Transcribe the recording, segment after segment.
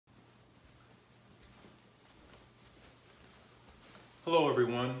Hello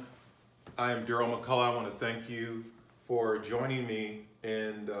everyone, I am Daryl McCullough. I want to thank you for joining me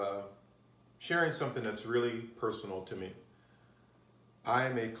and sharing something that's really personal to me. I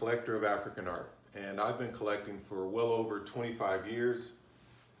am a collector of African art and I've been collecting for well over 25 years.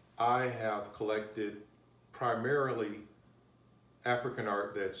 I have collected primarily African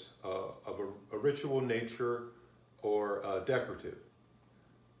art that's of a ritual nature or decorative.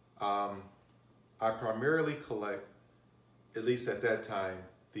 I primarily collect, at least at that time,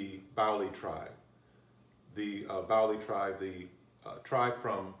 the Bauli tribe. The Bauli tribe, the tribe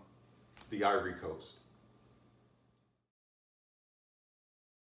from the Ivory Coast.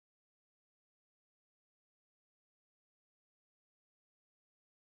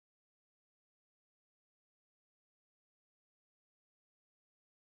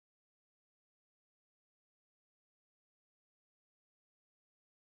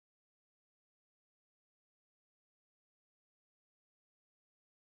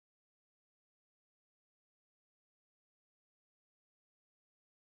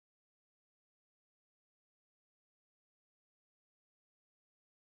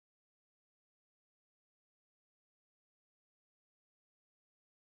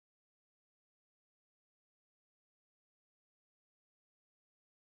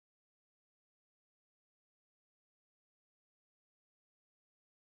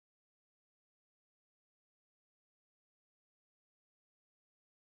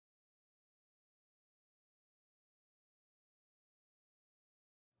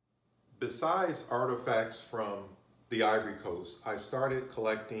 Besides artifacts from the Ivory Coast, I started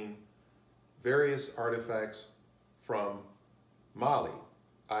collecting various artifacts from Mali.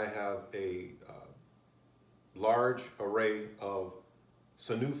 I have a large array of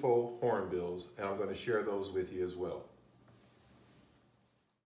Sanufo hornbills, and I'm going to share those with you as well.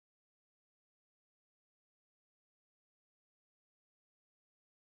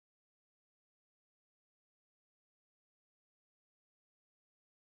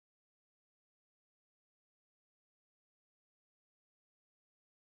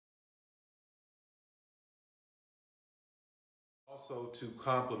 Also to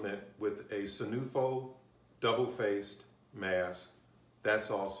complement with a Sanufo double-faced mask, that's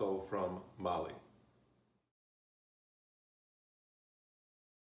also from Mali.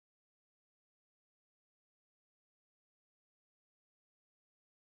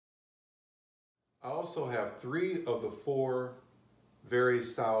 I also have 3 of the 4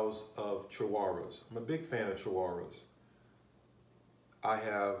 various styles of chihuahuas. I'm a big fan of chihuahuas. I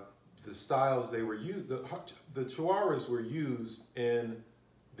have the styles they were used, the chihuahuas were used in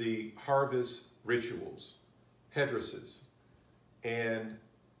the harvest rituals, headdresses. And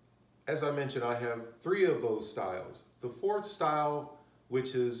as I mentioned, I have 3 of those styles. The 4th style,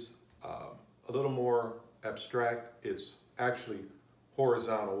 which is a little more abstract, it's actually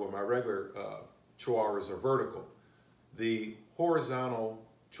horizontal, where my regular chihuahuas are vertical. The horizontal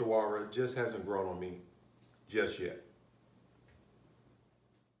chihuahua just hasn't grown on me just yet.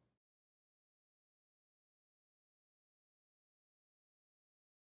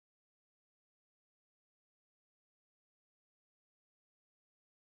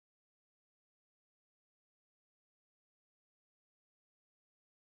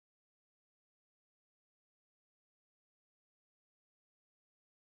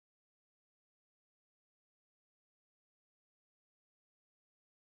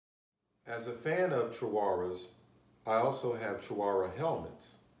 As a fan of chihuahuas, I also have chihuahua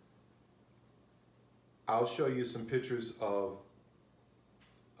helmets. I'll show you some pictures of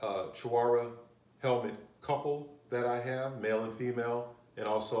a chihuahua helmet couple that I have, male and female, and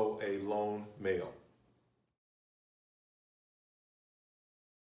also a lone male.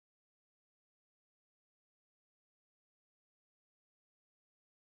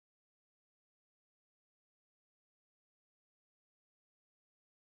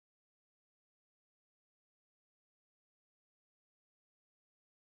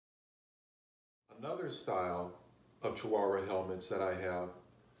 Another style of chihuahua helmets that I have,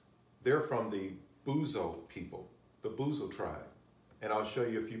 they're from the Buzo people, the Buzo tribe. And I'll show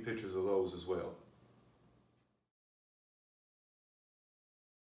you a few pictures of those as well.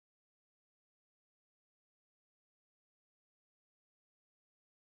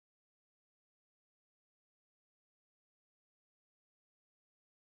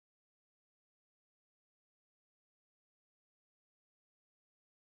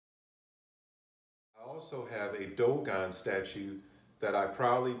 I also have a Dogon statue that I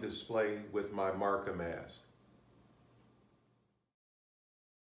proudly display with my marca mask.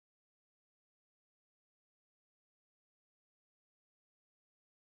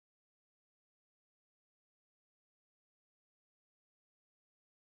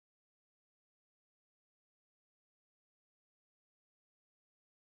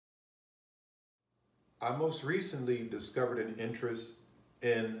 I most recently discovered an interest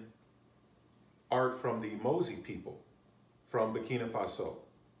in art from the Mossi people from Burkina Faso.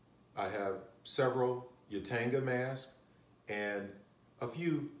 I have several Yatanga masks and a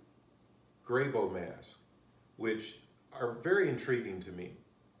few Grebo masks, which are very intriguing to me.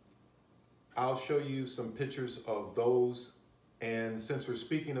 I'll show you some pictures of those, and since we're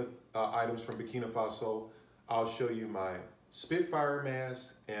speaking of items from Burkina Faso, I'll show you my Spitfire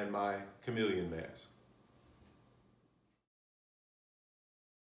mask and my Chameleon mask.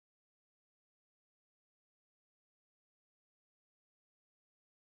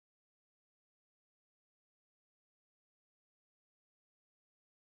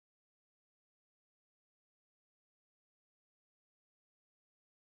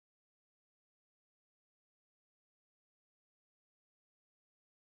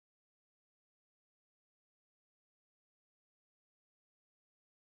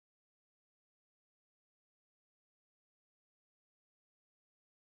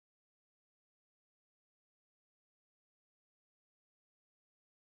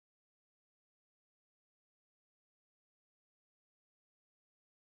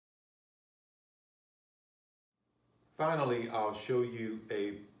 Finally, I'll show you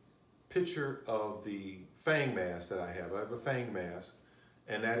a picture of the Fang mask that I have. I have a Fang mask,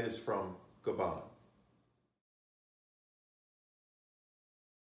 and that is from Gabon.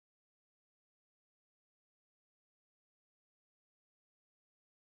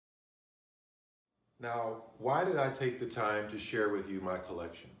 Now, why did I take the time to share with you my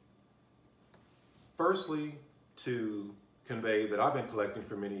collection? Firstly, to convey that I've been collecting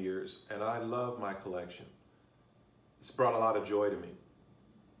for many years, and I love my collection. It's brought a lot of joy to me.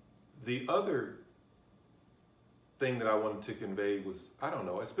 The other thing that I wanted to convey was, I don't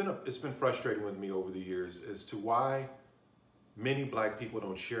know, it's been frustrating with me over the years as to why many black people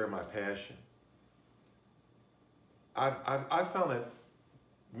don't share my passion. I've found that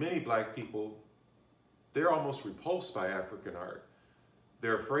many black people, they're almost repulsed by African art.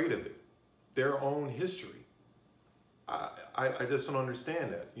 They're afraid of it, their own history. I just don't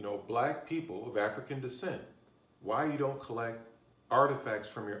understand that. You know, black people of African descent, why you don't collect artifacts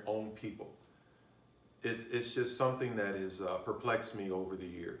from your own people. It's just something that has perplexed me over the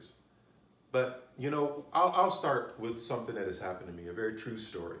years. But, you know, I'll start with something that has happened to me, a very true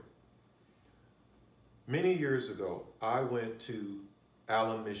story. Many years ago, I went to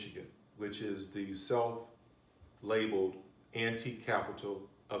Allen, Michigan, which is the self-labeled antique capital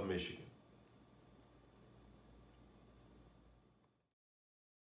of Michigan.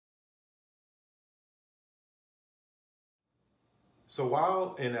 So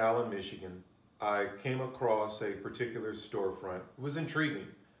while in Allen, Michigan, I came across a particular storefront. It was intriguing.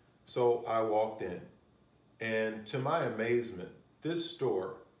 So I walked in, and to my amazement, this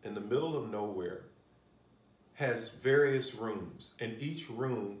store in the middle of nowhere has various rooms, and each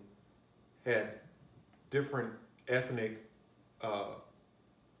room had different ethnic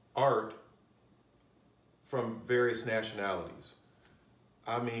art from various nationalities.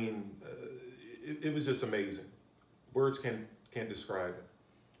 I mean, it was just amazing. Words can't describe it.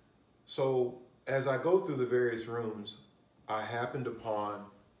 So as I go through the various rooms, I happened upon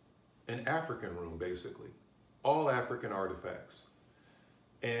an African room, basically, all African artifacts.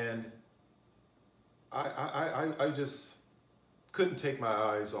 And I just couldn't take my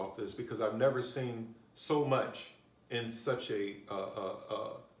eyes off this because I've never seen so much in such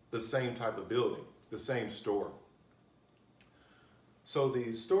the same type of building, the same store. So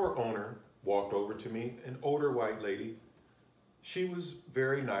the store owner walked over to me, an older white lady. She was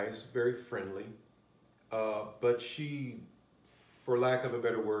very nice, very friendly, but she, for lack of a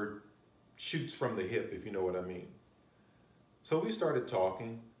better word, shoots from the hip, if you know what I mean. So we started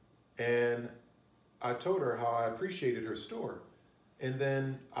talking, and I told her how I appreciated her store. And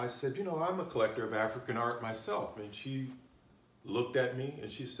then I said, you know, I'm a collector of African art myself. And she looked at me and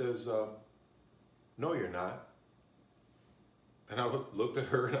she says, no, you're not. And I looked at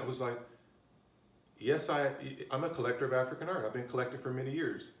her and I was like, yes, I'm a collector of African art. I've been collecting for many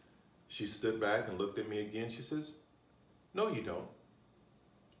years. She stood back and looked at me again. She says, no, you don't.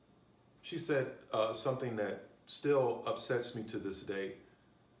 She said something that still upsets me to this day.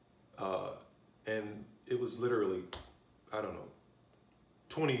 And it was literally, I don't know,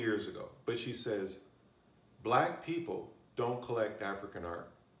 20 years ago. But she says, black people don't collect African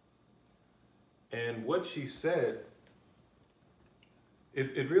art. And what she said,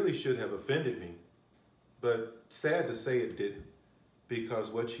 it really should have offended me. But sad to say it didn't,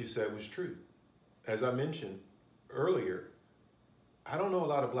 because what she said was true. As I mentioned earlier, I don't know a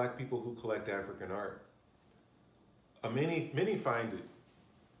lot of black people who collect African art. Many find it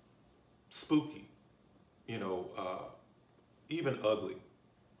spooky. you know, even ugly,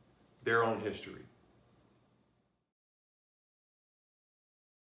 their own history.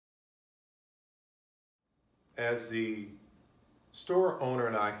 As the store owner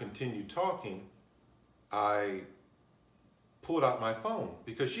and I continued talking, I pulled out my phone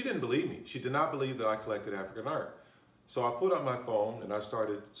because she didn't believe me. She did not believe that I collected African art. So I pulled out my phone and I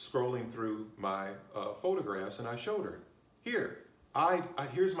started scrolling through my photographs, and I showed her, here,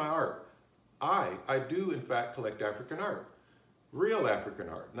 here's my art. I do in fact collect African art, real African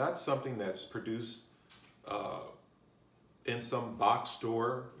art, not something that's produced in some box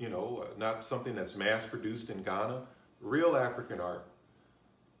store, you know, not something that's mass produced in Ghana, real African art.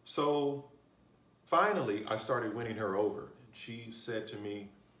 So finally, I started winning her over. She said to me,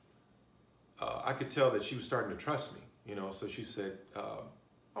 I could tell that she was starting to trust me, you know, so she said,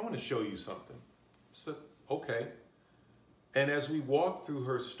 I want to show you something. I said, okay. And as we walked through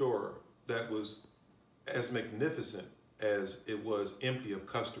her store that was as magnificent as it was empty of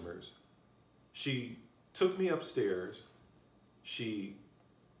customers, she took me upstairs. She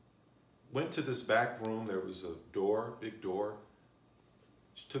went to this back room. There was a door, big door.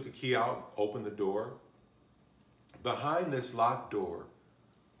 She took a key out, opened the door. Behind this locked door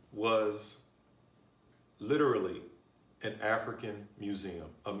was literally an African museum,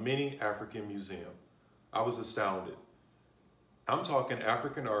 a mini African museum. I was astounded. I'm talking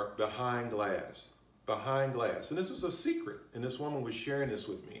African art behind glass, behind glass. And this was a secret, and this woman was sharing this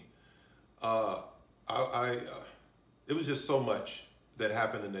with me. It was just so much that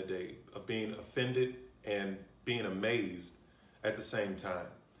happened in that day, of being offended and being amazed at the same time.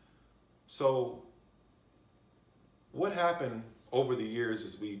 So what happened over the years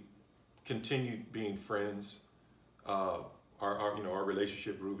as we continued being friends, our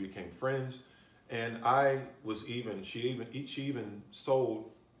relationship grew, became friends, and she even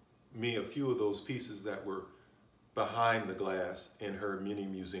sold me a few of those pieces that were behind the glass in her mini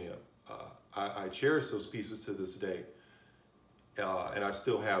museum. I cherish those pieces to this day, and I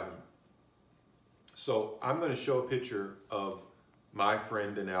still have them. So I'm going to show a picture of my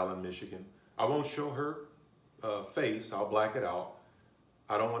friend in Allen, Michigan. I won't show her face. I'll black it out.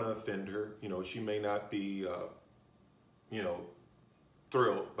 I don't want to offend her. You know, she may not be,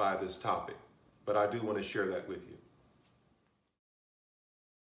 thrilled by this topic, but I do want to share that with you.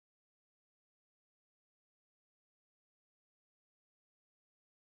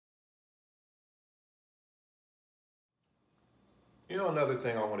 You know, another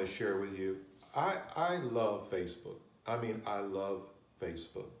thing I want to share with you, I love Facebook. I mean, I love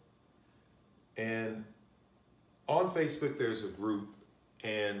Facebook. And on Facebook, there's a group,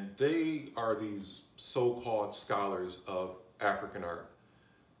 and they are these so-called scholars of African art.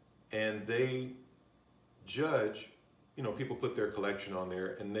 And they judge, you know, people put their collection on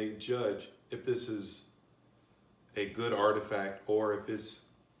there, and they judge if this is a good artifact or if it's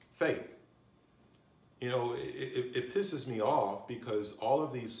fake. You know, it pisses me off because all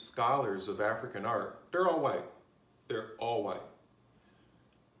of these scholars of African art, they're all white. They're all white.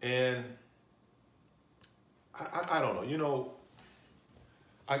 And I don't know, you know,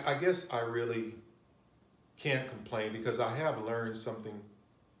 I guess I really can't complain because I have learned something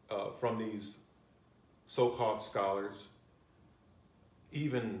from these so-called scholars. I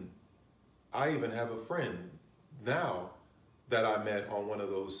even have a friend now that I met on one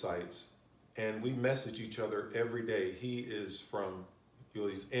of those sites, and we message each other every day. He is from,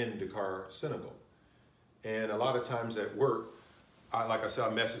 he's in Dakar, Senegal. And a lot of times at work, like I said, I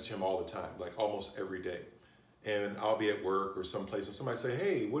message him all the time, like almost every day. And I'll be at work or someplace and somebody say,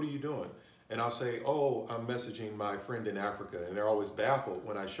 hey, what are you doing? And I'll say, oh, I'm messaging my friend in Africa. And they're always baffled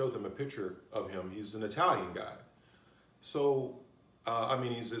when I show them a picture of him. He's an Italian guy. So, I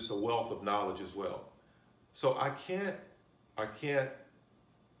mean, he's just a wealth of knowledge as well. So I can't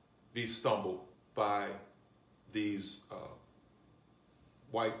be stumbled by these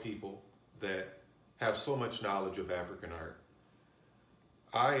white people that have so much knowledge of African art.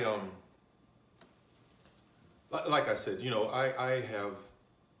 Like I said, you know, I have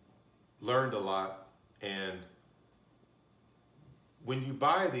learned a lot, and when you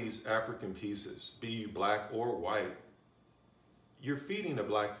buy these African pieces, be you black or white, you're feeding a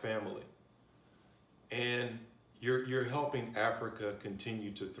black family, and you're helping Africa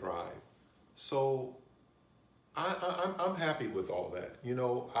continue to thrive. So I'm happy with all that. You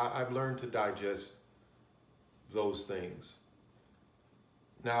know, I've learned to digest those things.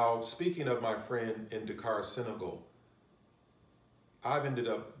 Now, speaking of my friend in Dakar, Senegal, I'm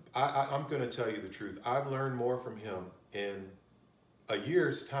going to tell you the truth. I've learned more from him in a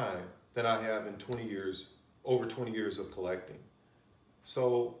year's time than I have in 20 years, over 20 years of collecting.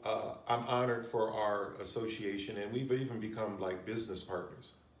 So I'm honored for our association, and we've even become like business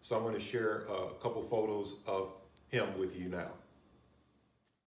partners. So I'm going to share a couple photos of him with you now.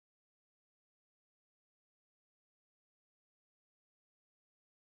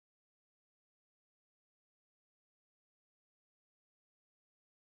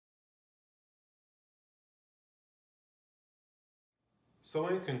 So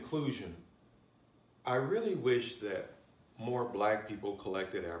in conclusion, I really wish that more Black people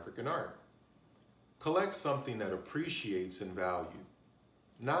collected African art. Collect something that appreciates and value,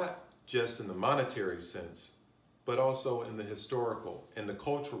 not just in the monetary sense, but also in the historical and the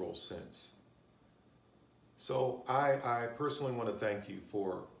cultural sense. So I personally want to thank you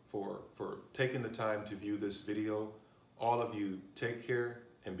for taking the time to view this video. All of you, take care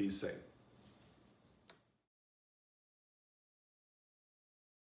and be safe.